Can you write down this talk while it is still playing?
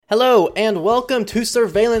Hello and welcome to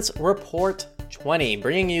Surveillance Report 20,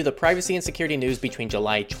 bringing you the privacy and security news between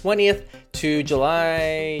July 20th to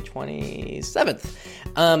July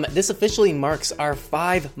 27th. This officially marks our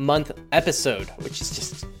 5-month episode, which is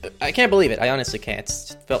just, I can't believe it. I honestly can't.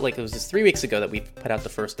 It felt like it was just 3 weeks ago that we put out the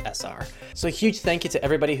first SR. So a huge thank you to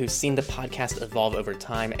everybody who's seen the podcast evolve over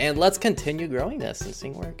time, and let's continue growing this and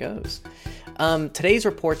seeing where it goes. Today's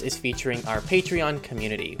report is featuring our Patreon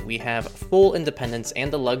community. We have full independence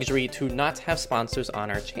and the luxury to not have sponsors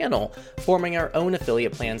on our channel, forming our own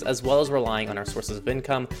affiliate plans as well as relying on our sources of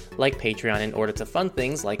income like Patreon in order to fund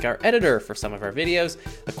things like our editor for some of our videos,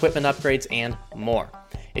 equipment upgrades, and more.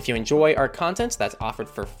 If you enjoy our content that's offered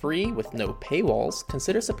for free with no paywalls,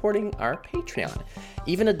 consider supporting our Patreon.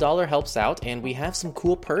 Even $1 helps out, and we have some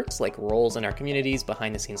cool perks like roles in our communities,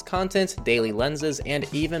 behind-the-scenes content, daily lenses, and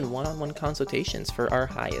even one-on-one consultations for our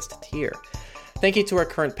highest tier. Thank you to our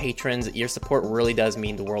current patrons. Your support really does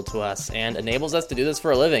mean the world to us and enables us to do this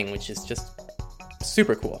for a living, which is just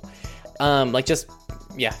super cool.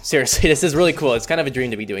 Seriously, this is really cool. It's kind of a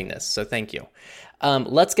dream to be doing this, so thank you.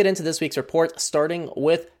 Let's get into this week's report, starting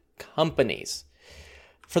with companies.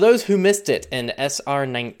 For those who missed it in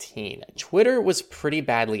SR19, Twitter was pretty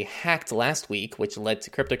badly hacked last week, which led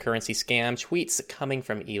to cryptocurrency scam tweets coming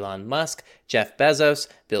from Elon Musk, Jeff Bezos,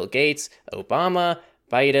 Bill Gates, Obama,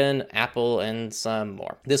 Biden, Apple, and some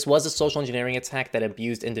more. This was a social engineering attack that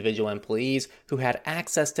abused individual employees who had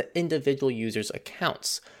access to individual users'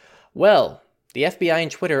 accounts. Well, the FBI and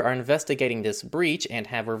Twitter are investigating this breach and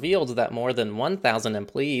have revealed that more than 1,000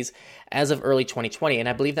 employees as of early 2020, and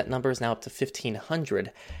I believe that number is now up to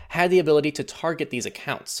 1,500, had the ability to target these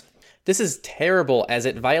accounts. This is terrible as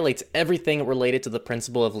it violates everything related to the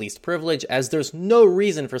principle of least privilege, as there's no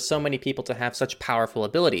reason for so many people to have such powerful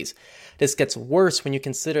abilities. This gets worse when you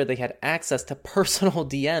consider they had access to personal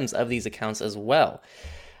DMs of these accounts as well.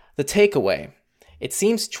 The takeaway: it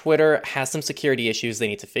seems Twitter has some security issues they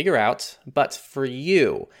need to figure out, but for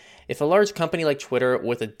you, if a large company like Twitter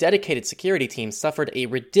with a dedicated security team suffered a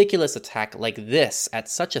ridiculous attack like this at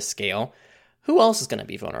such a scale, who else is going to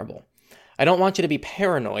be vulnerable? I don't want you to be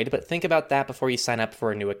paranoid, but think about that before you sign up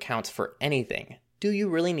for a new account for anything. Do you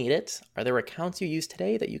really need it? Are there accounts you use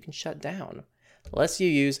today that you can shut down? The less you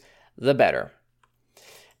use, the better.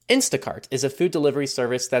 Instacart is a food delivery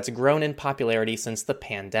service that's grown in popularity since the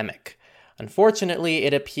pandemic. Unfortunately,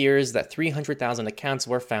 it appears that 300,000 accounts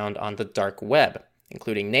were found on the dark web,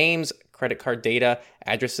 including names, credit card data,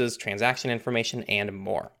 addresses, transaction information, and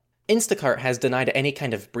more. Instacart has denied any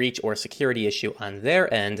kind of breach or security issue on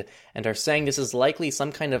their end and are saying this is likely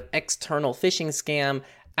some kind of external phishing scam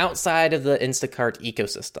outside of the Instacart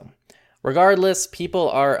ecosystem. Regardless, people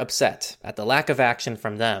are upset at the lack of action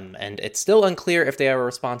from them, and it's still unclear if they are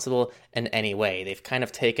responsible in any way. They've kind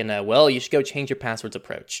of taken a, well, you should go change your passwords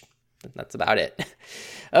approach. That's about it.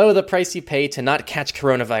 Oh, the price you pay to not catch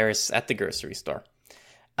coronavirus at the grocery store.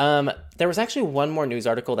 There was actually one more news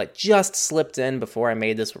article that just slipped in before I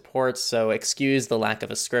made this report, so excuse the lack of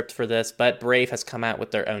a script for this, but Brave has come out with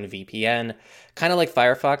their own VPN. Kind of like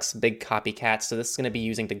Firefox, big copycat, so this is going to be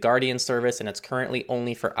using the Guardian service, and it's currently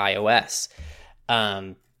only for iOS.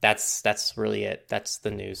 That's really it. That's the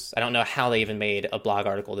news. I don't know how they even made a blog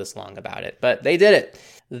article this long about it, but they did it.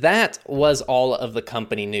 That was all of the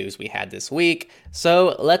company news we had this week,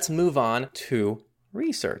 so let's move on to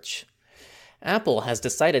research. Apple has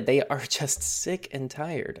decided they are just sick and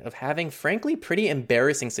tired of having, frankly, pretty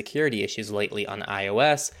embarrassing security issues lately on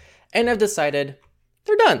iOS, and have decided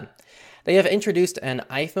they're done. They have introduced an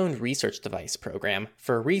iPhone research device program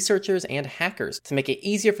for researchers and hackers to make it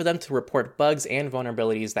easier for them to report bugs and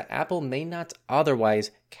vulnerabilities that Apple may not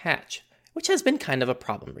otherwise catch, which has been kind of a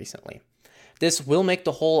problem recently. This will make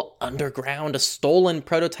the whole underground, stolen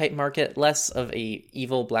prototype market less of a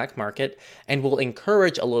evil black market and will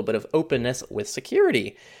encourage a little bit of openness with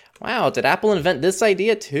security. Wow, did Apple invent this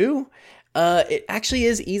idea too? It actually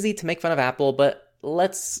is easy to make fun of Apple, but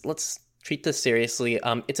let's treat this seriously.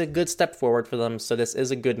 It's a good step forward for them, so this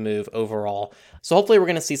is a good move overall. So hopefully we're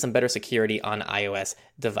going to see some better security on iOS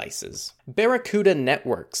devices. Barracuda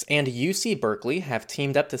Networks and UC Berkeley have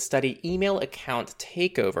teamed up to study email account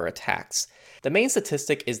takeover attacks. The main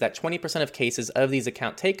statistic is that 20% of cases of these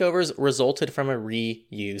account takeovers resulted from a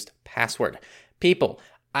reused password. People,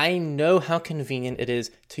 I know how convenient it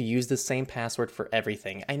is to use the same password for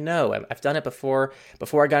everything. I know, I've done it before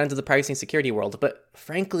I got into the privacy and security world, but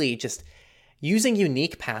frankly, just using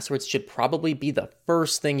unique passwords should probably be the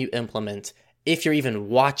first thing you implement if you're even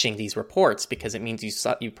watching these reports, because it means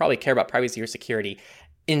you probably care about privacy or security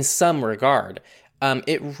in some regard.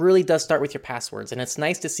 It really does start with your passwords, and it's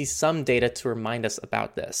nice to see some data to remind us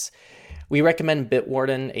about this. We recommend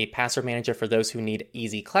Bitwarden, a password manager for those who need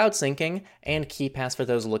easy cloud syncing, and KeePass for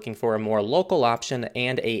those looking for a more local option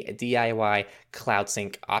and a DIY cloud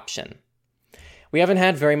sync option. We haven't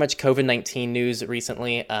had very much COVID-19 news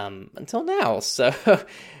recently until now, so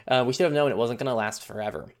we should have known it wasn't going to last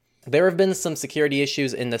forever. There have been some security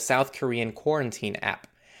issues in the South Korean quarantine app.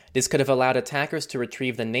 This could have allowed attackers to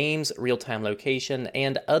retrieve the names, real-time location,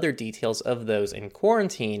 and other details of those in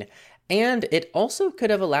quarantine, and it also could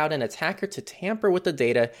have allowed an attacker to tamper with the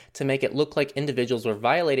data to make it look like individuals were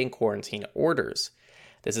violating quarantine orders.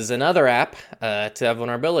 This is another app to have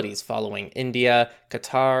vulnerabilities following India,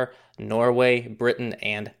 Qatar, Norway, Britain,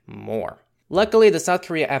 and more. Luckily, the South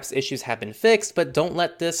Korea app's issues have been fixed, but don't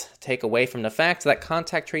let this take away from the fact that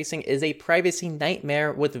contact tracing is a privacy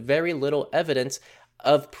nightmare with very little evidence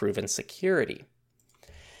of proven security.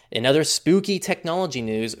 In other spooky technology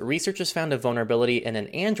news, researchers found a vulnerability in an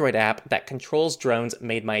Android app that controls drones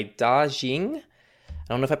made by Dajing. I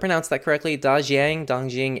don't know if I pronounced that correctly.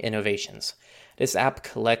 Dajing Innovations. This app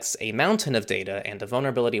collects a mountain of data, and the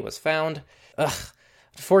vulnerability was found.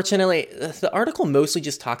 Unfortunately, the article mostly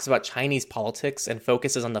just talks about Chinese politics and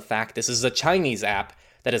focuses on the fact this is a Chinese app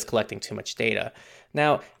that is collecting too much data.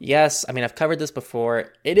 Now, yes, I've covered this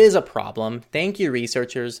before. It is a problem. Thank you,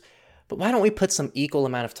 researchers. But why don't we put some equal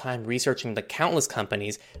amount of time researching the countless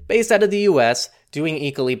companies based out of the US doing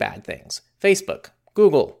equally bad things? Facebook,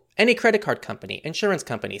 Google, any credit card company, insurance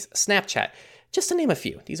companies, Snapchat, just to name a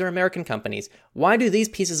few. These are American companies. Why do these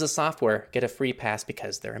pieces of software get a free pass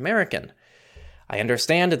because they're American? I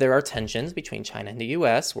understand that there are tensions between China and the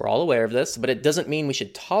US, we're all aware of this, but it doesn't mean we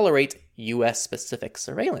should tolerate US-specific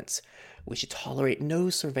surveillance. We should tolerate no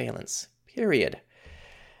surveillance, period.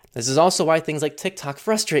 This is also why things like TikTok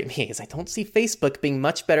frustrate me, as I don't see Facebook being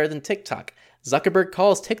much better than TikTok. Zuckerberg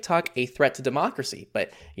calls TikTok a threat to democracy,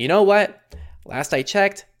 but you know what? Last I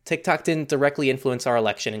checked, TikTok didn't directly influence our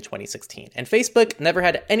election in 2016, and Facebook never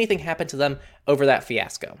had anything happen to them over that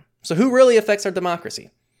fiasco. So who really affects our democracy?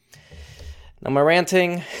 No more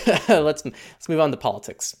ranting. Let's move on to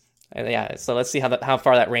politics. So let's see how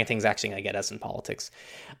far that ranting's actually going to get us in politics.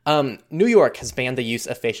 New York has banned the use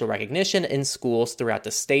of facial recognition in schools throughout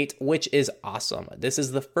the state, which is awesome. This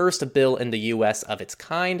is the first bill in the U.S. of its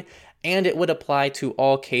kind, and it would apply to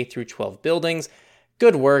all K-12 buildings.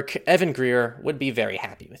 Good work. Evan Greer would be very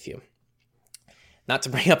happy with you. Not to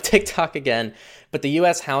bring up TikTok again, but the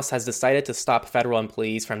U.S. House has decided to stop federal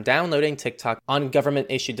employees from downloading TikTok on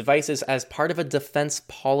government-issued devices as part of a defense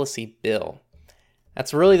policy bill.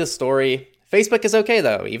 That's really the story. Facebook is okay,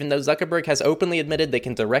 though, even though Zuckerberg has openly admitted they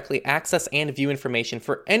can directly access and view information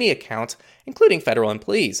for any account, including federal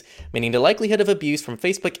employees, meaning the likelihood of abuse from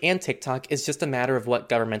Facebook and TikTok is just a matter of what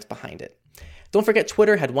government's behind it. Don't forget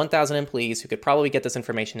Twitter had 1,000 employees who could probably get this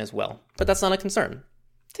information as well, but that's not a concern.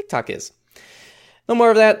 TikTok is. No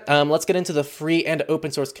more of that. Let's get into the free and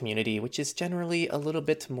open source community, which is generally a little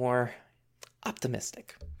bit more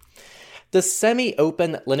optimistic. The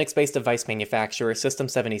semi-open Linux-based device manufacturer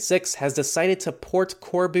System76 has decided to port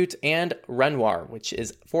Coreboot and Renoir, which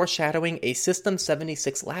is foreshadowing a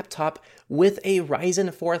System76 laptop with a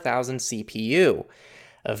Ryzen 4000 CPU.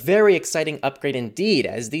 A very exciting upgrade indeed,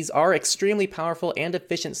 as these are extremely powerful and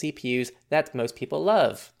efficient CPUs that most people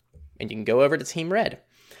love. And you can go over to Team Red.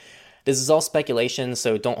 This is all speculation,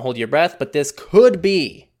 so don't hold your breath, but this could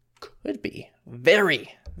be very,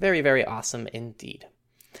 very, very awesome indeed.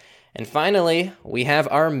 And finally, we have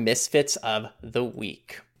our misfits of the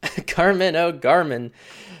week. Garmin, oh Garmin.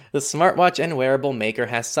 The smartwatch and wearable maker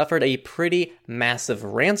has suffered a pretty massive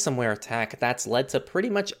ransomware attack that's led to pretty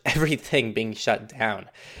much everything being shut down.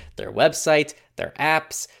 Their website, their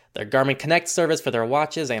apps, their Garmin Connect service for their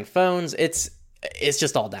watches and phones, it's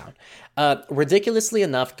just all down. Ridiculously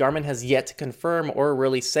enough, Garmin has yet to confirm or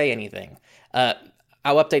really say anything.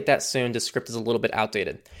 I'll update that soon. The script is a little bit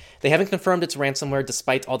outdated. They haven't confirmed it's ransomware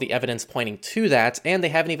despite all the evidence pointing to that, and they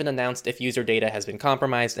haven't even announced if user data has been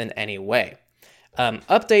compromised in any way.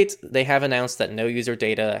 Update, they have announced that no user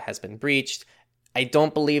data has been breached. I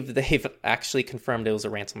don't believe they've actually confirmed it was a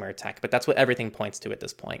ransomware attack, but that's what everything points to at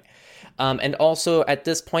this point. And also, at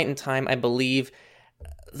this point in time, I believe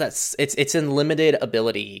that it's in limited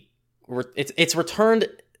ability. It's returned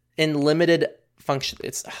in limited function.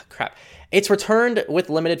 It's returned with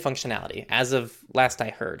limited functionality as of last I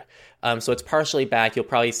heard. So it's partially back. You'll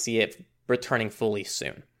probably see it returning fully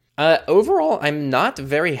soon. Overall, I'm not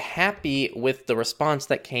very happy with the response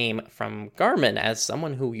that came from Garmin as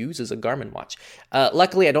someone who uses a Garmin watch.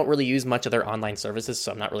 Luckily, I don't really use much of their online services,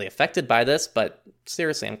 so I'm not really affected by this, but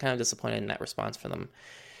seriously, I'm kind of disappointed in that response from them.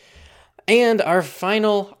 And our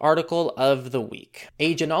final article of the week.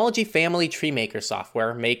 A genealogy family tree maker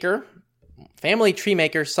software maker, family tree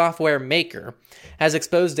maker software maker has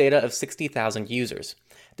exposed data of 60,000 users.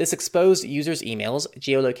 This exposed users' emails,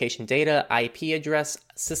 geolocation data, IP address,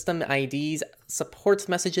 system IDs, support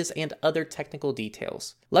messages, and other technical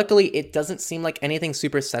details. Luckily, it doesn't seem like anything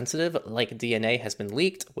super sensitive like DNA has been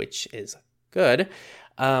leaked, which is good.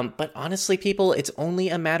 But honestly, people, it's only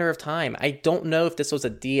a matter of time. I don't know if this was a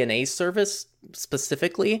DNA service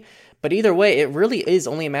specifically, but either way, it really is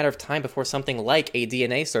only a matter of time before something like a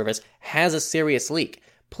DNA service has a serious leak.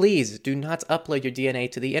 Please do not upload your DNA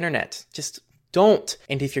to the internet. Just don't.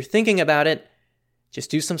 And if you're thinking about it, just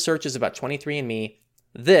do some searches about 23andMe,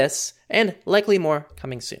 this, and likely more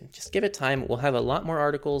coming soon. Just give it time. We'll have a lot more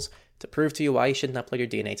articles to prove to you why you shouldn't upload your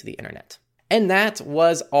DNA to the internet. And that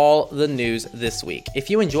was all the news this week. If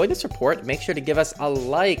you enjoyed this report, make sure to give us a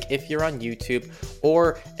like if you're on YouTube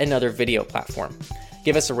or another video platform.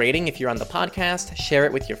 Give us a rating if you're on the podcast, share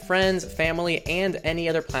it with your friends, family, and any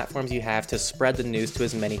other platforms you have to spread the news to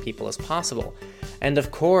as many people as possible. And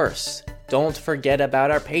of course, don't forget about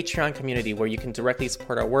our Patreon community where you can directly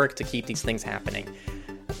support our work to keep these things happening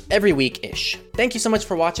every week-ish. Thank you so much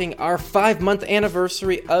for watching our 5-month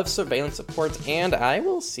anniversary of surveillance support, and I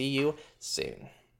will see you soon.